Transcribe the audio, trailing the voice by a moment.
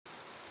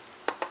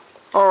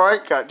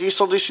Alright, got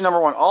DieselDucy number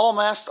 1 all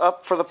masked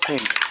up for the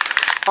paint.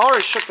 I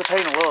already shook the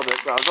paint a little bit,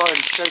 but I'll go ahead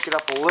and shake it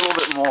up a little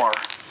bit more.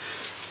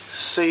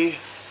 See,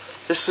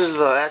 this is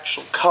the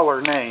actual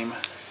color name.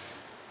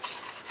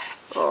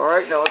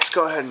 Alright, now let's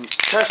go ahead and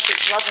test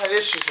it. I've had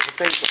issues with the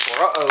paint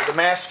before. Uh-oh, the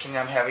masking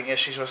I'm having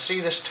issues with.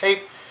 See, this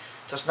tape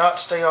does not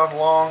stay on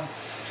long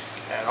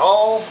at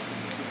all.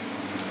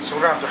 So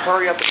we're going to have to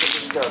hurry up and get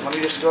this done. Let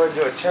me just go ahead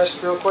and do a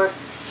test real quick.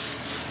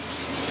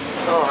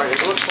 Alright,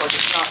 it looks like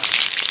it's not.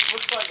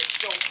 Looks like it's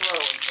still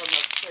throwing, so I'm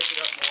going to shake it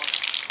up more.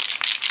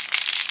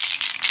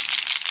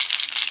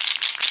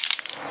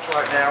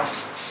 Try it now.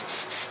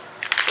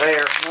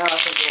 There. Now I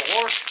think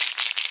it'll work.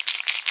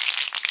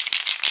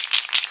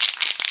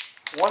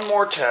 One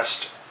more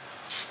test.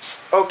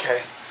 Okay.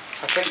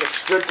 I think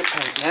it's good to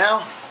paint.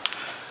 Now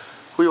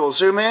we will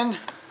zoom in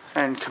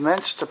and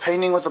commence to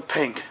painting with a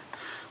pink.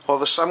 Well,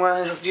 I'm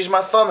going to have to use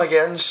my thumb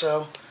again,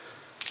 so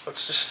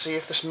let's just see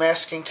if this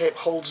masking tape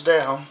holds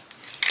down.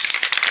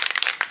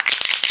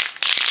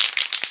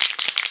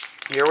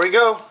 Here we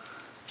go.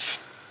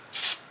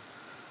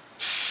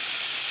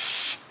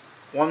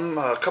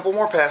 A couple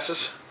more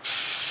passes.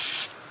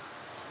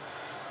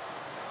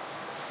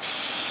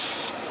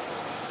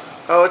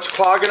 Oh, it's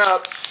clogging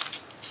up.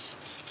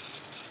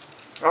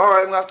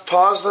 Alright, I'm going to have to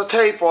pause the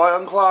tape while I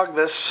unclog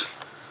this.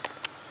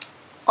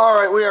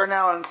 Alright, we are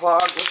now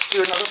unclogged. Let's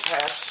do another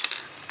pass.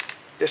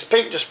 This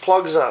paint just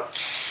plugs up.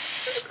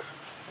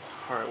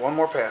 Alright, one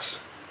more pass.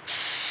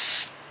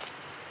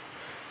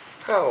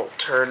 I'll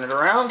turn it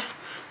around.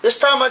 This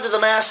time I did the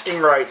masking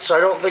right, so I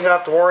don't think I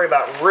have to worry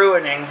about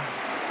ruining.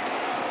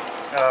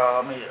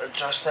 Let me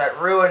adjust that,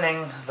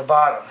 ruining the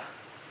bottom.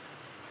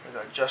 I'm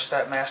going to adjust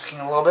that masking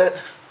a little bit.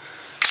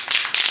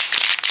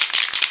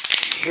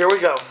 Here we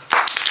go.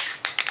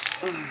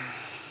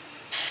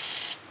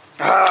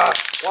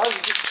 Why is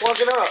it just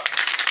plugging up?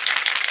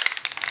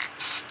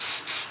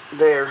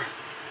 There.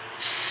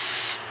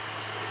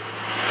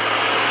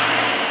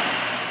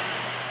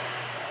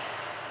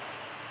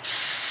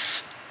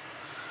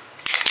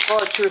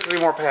 Probably 2 or 3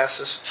 more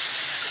passes.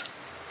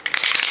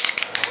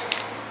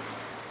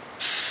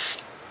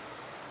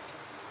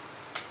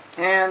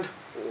 And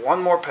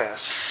one more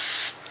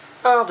pass.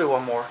 I'll do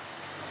one more.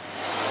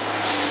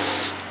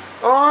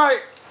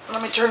 Alright,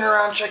 let me turn it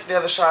around and check the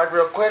other side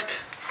real quick.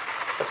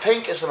 The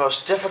pink is the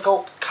most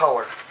difficult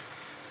color.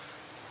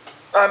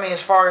 I mean,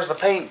 as far as the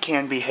paint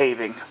can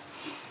behaving.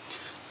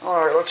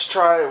 Alright, let's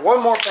try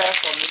one more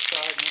pass on this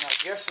side, and I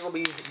guess it'll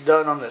be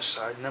done on this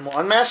side, and then we'll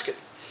unmask it.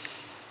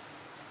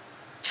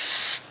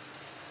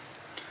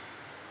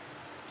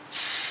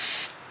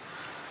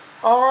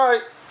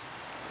 Alright,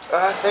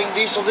 I think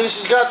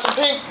DieselDucy's got some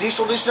pink.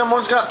 DieselDucy number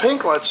 1's got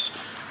pink. Let's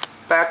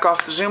back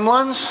off the zoom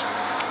lens,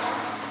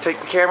 take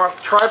the camera off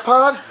the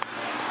tripod,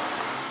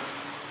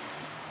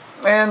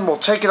 and we'll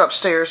take it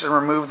upstairs and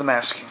remove the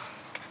masking.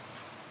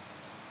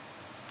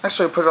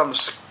 Actually, put it on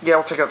the... yeah,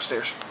 we'll take it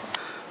upstairs.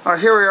 Alright,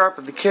 here we are up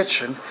in the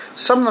kitchen.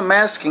 Some of the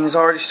masking has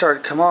already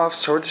started to come off,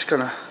 so we're just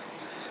going to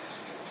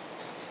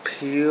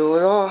peel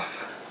it off.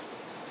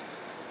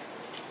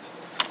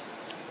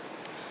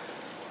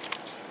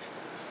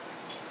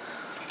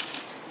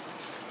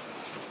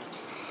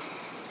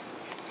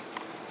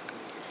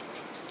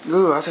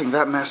 Ooh, I think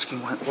that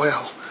masking went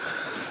well.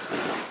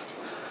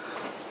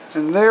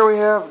 And there we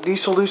have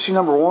DieselDucy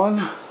number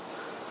 1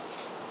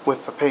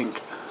 with the pink.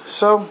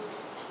 So,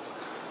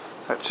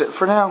 that's it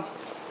for now.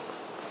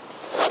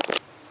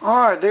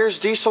 Alright, there's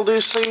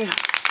DieselDucy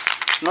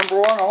number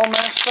 1 all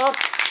masked up.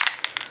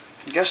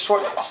 And guess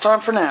what? It's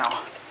time for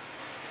now.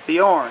 The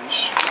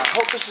orange. I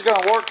hope this is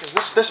going to work,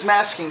 because this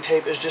masking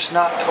tape is just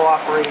not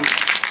cooperating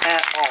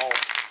at all.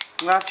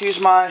 I'm going to have to use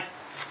my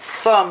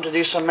thumb to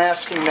do some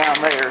masking down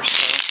there.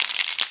 So.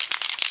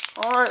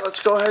 Alright, let's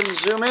go ahead and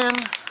zoom in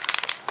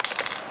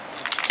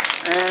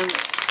and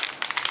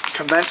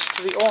commence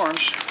to the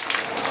orange.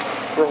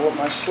 Roll up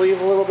my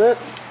sleeve a little bit.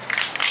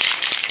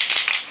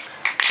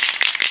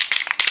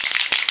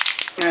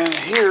 And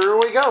here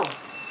we go.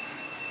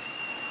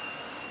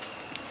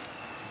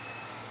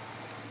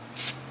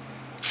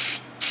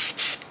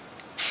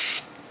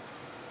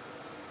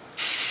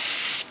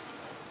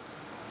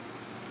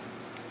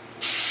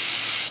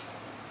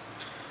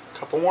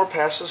 Couple more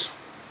passes.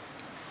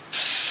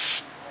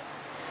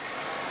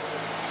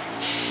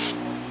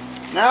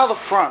 Now the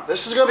front.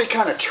 This is going to be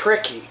kind of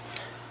tricky.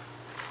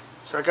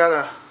 So I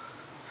gotta,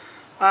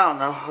 I don't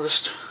know, I'll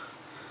just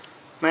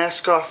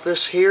mask off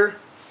this here.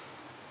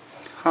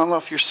 I don't know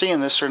if you're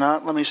seeing this or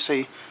not. Let me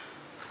see.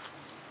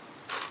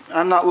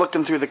 I'm not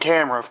looking through the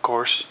camera, of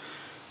course.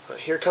 But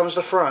here comes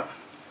the front.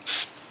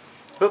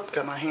 Oop,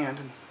 got my hand.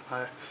 And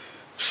my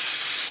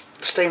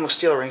stainless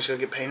steel ring's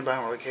going to get painted, but I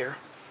don't really care.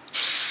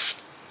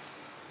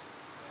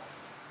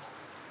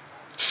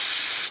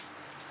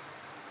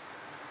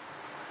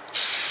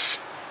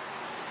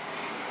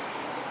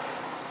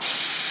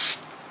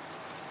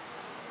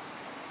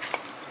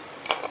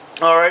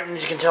 Alright, and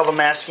as you can tell, the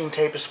masking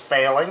tape is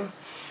failing.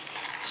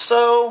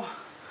 So,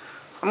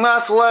 I'm going to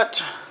have to let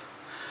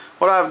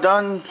what I've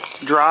done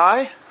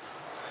dry.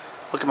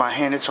 Look at my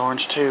hand, it's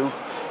orange too.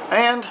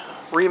 And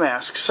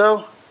remask.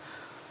 So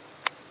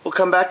we'll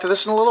come back to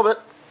this in a little bit.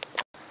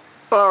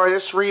 Alright,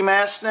 it's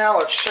remasked now.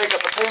 Let's shake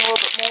up the paint a little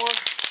bit more.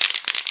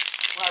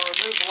 When I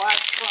remove the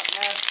last front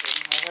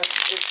masking, I had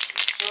some issues.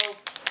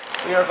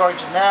 So we are going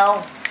to now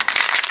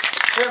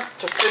attempt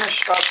to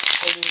finish up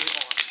painting the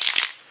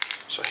orange.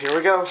 So here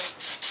we go.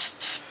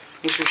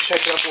 Need to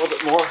shake it up a little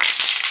bit more.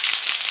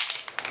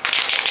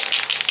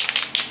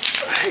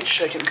 I hate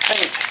shaking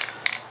paint.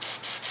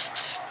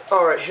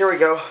 Alright, here we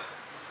go.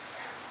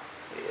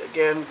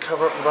 Again,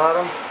 cover up the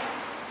bottom.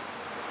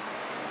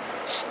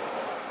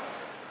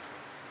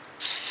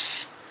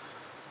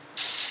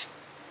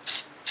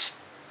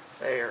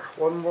 There,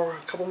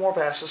 a couple more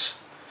passes.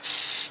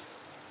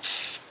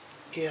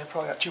 Yeah, I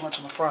probably got too much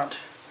on the front.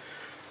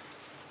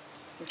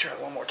 Let me try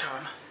it one more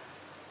time.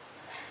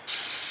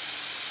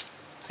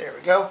 There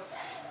we go.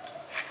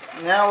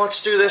 Now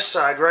let's do this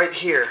side right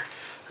here.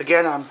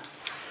 Again,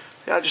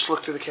 I just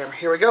looked through the camera.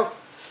 Here we go.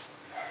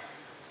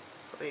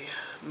 Let me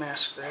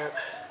mask that.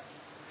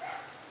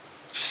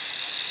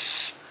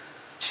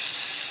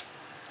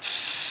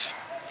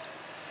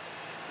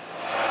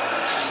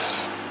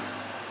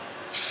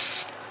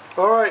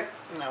 Alright,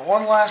 now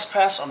one last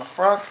pass on the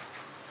front,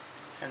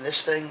 and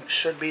this thing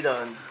should be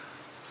done.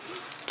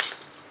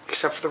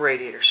 Except for the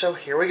radiator. So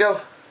here we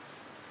go.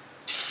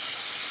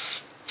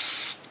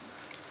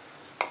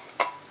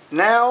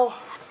 Now,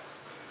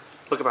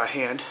 look at my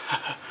hand.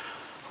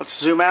 Let's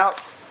zoom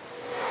out.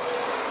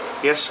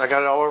 Yes, I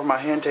got it all over my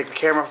hand. Take the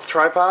camera off the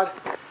tripod.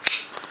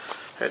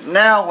 And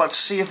now let's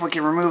see if we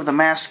can remove the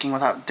masking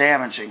without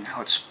damaging.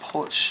 Let's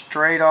pull it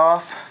straight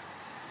off.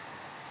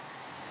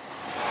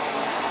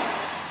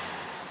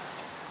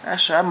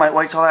 Actually, I might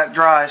wait till that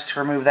dries to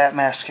remove that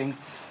masking.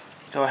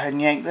 Go ahead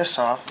and yank this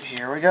off.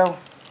 Here we go.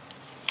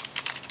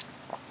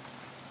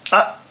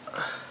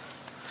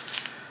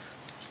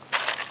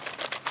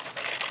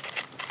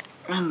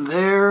 And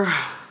there.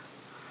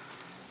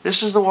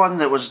 This is the one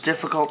that was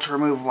difficult to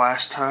remove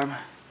last time.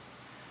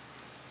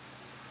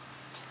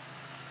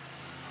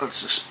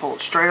 Let's just pull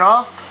it straight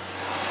off.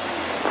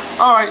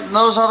 Alright, and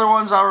those other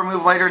ones I'll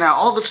remove later. Now,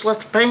 all that's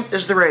left to paint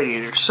is the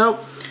radiator. So,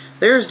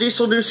 there's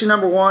DieselDucy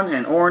number 1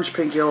 in orange,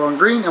 pink, yellow, and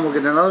green, and we'll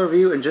get another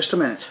view in just a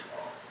minute.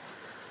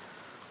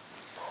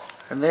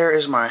 And there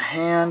is my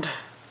hand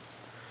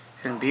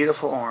in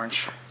beautiful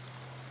orange.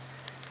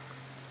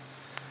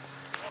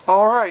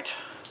 Alright,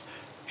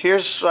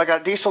 I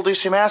got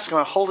DieselDucy mask, I'm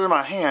going to hold it in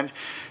my hand.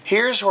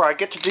 Here's where I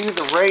get to do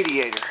the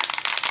radiator.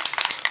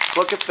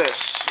 Look at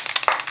this.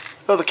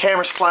 Oh, the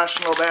camera's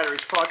flashing low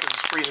batteries, probably because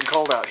it's freezing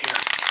cold out here.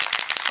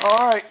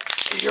 Alright,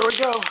 here we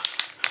go.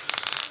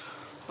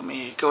 Let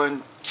me go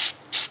and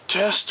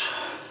test.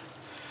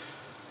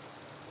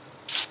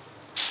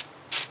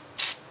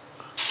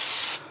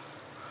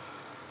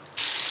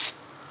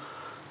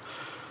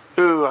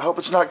 Ooh, I hope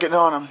it's not getting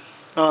on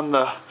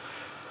the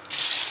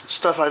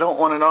stuff I don't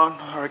want it on.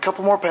 Alright, a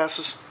couple more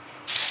passes.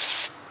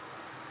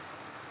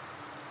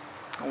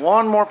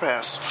 One more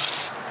pass.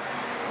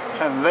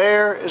 And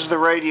there is the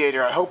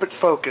radiator. I hope it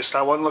focused.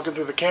 I wasn't looking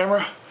through the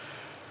camera.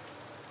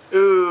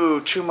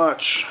 Ooh, too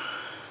much.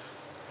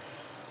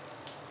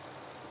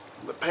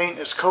 The paint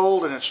is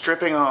cold and it's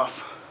dripping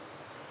off.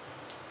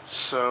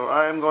 So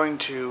I'm going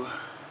to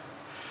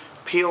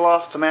peel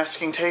off the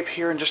masking tape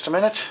here in just a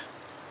minute.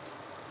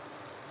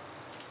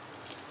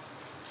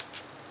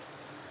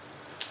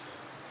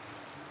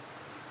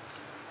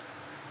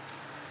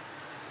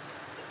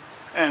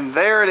 And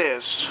there it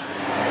is.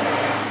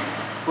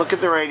 Look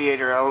at the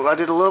radiator. I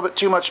did a little bit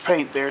too much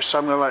paint there, so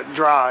I'm going to let it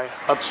dry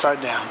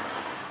upside down.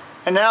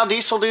 And now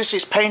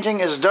DieselDucy's painting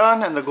is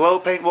done and the glow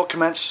paint will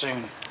commence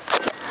soon.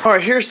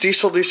 Alright, here's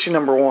DieselDucy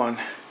number 1.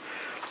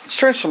 Let's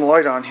turn some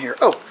light on here.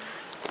 Oh,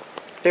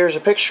 there's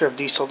a picture of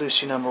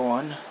DieselDucy number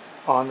 1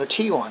 on the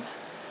T1.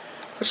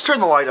 Let's turn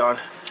the light on.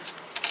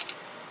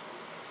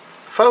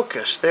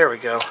 Focus, there we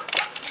go.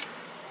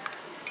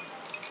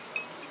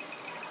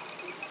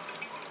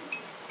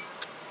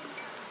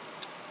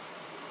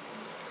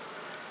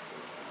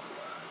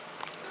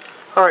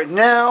 Alright,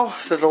 now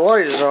that the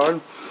light is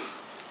on,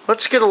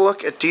 let's get a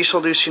look at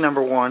DieselDucy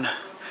number 1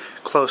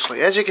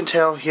 closely. As you can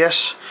tell,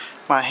 yes,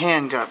 my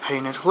hand got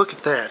painted. Look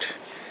at that.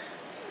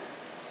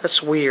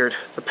 That's weird.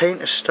 The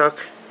paint is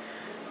stuck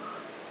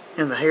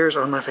in the hairs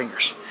on my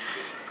fingers.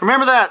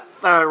 Remember that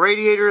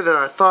radiator that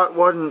I thought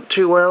wasn't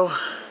too well?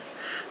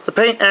 The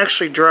paint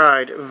actually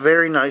dried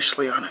very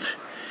nicely on it.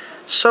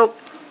 So,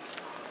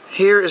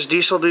 here is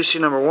DieselDucy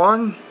number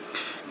 1,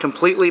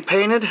 completely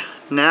painted.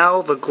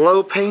 Now the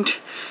glow paint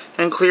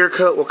and clear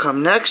coat will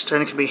come next,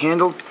 and it can be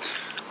handled.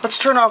 Let's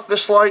turn off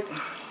this light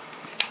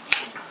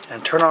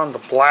and turn on the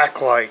black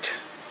light.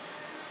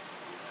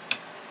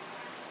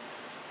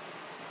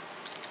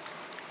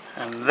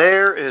 And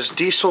there is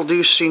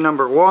DieselDucy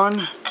number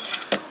 1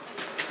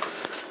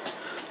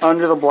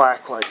 under the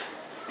black light.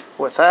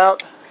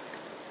 Without,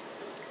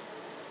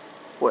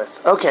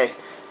 with. Okay,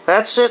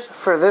 that's it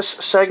for this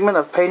segment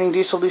of painting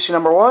DieselDucy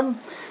number 1.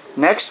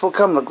 Next will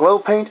come the glow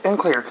paint and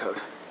clear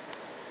coat.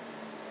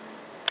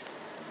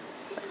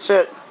 That's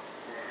it.